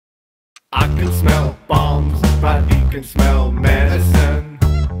I can smell bombs, but he can smell medicine.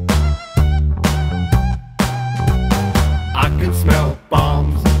 I can smell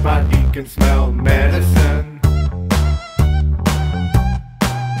bombs, but he can smell medicine.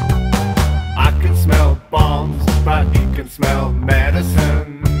 I can smell bombs, but he can smell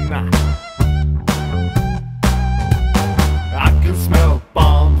medicine. I can smell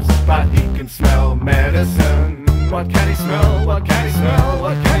bombs, but he can smell medicine. What can he smell? What can he smell?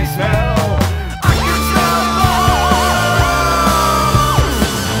 What can he smell? I can smell bombs!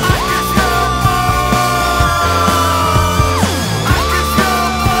 I can smell bombs! I can smell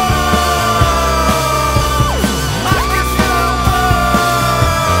bombs! I can smell bombs!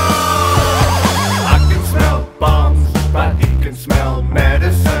 I can smell bombs, but he can smell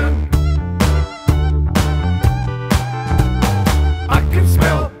medicine. I can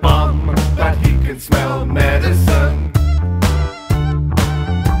smell bomb, but he can smell medicine.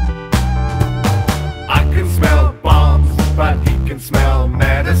 I can smell bombs, but he can smell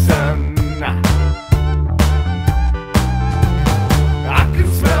medicine. I can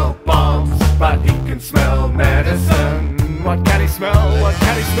smell bombs, but he can smell medicine. What can he smell? What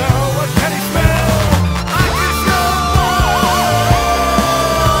can he smell? What can he smell? I can smell bombs!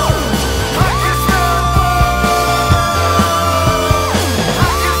 I can smell bombs!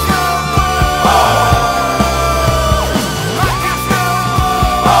 I can smell bombs! I can smell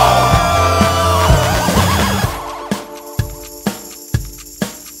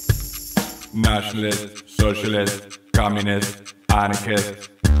bombs! Nationalist, socialist, communist, anarchist.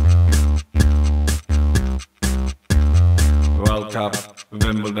 World Cup,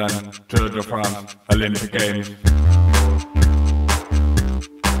 Wimbledon, Tour de France, Olympic Games.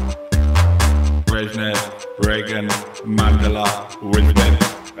 Brezhnev, Reagan, Mandela, Whitman.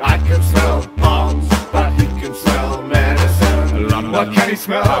 I can smell bombs, but he can smell medicine. London, What can he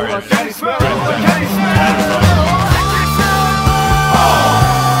smell? Paris, What can he smell? Britain, What can he smell?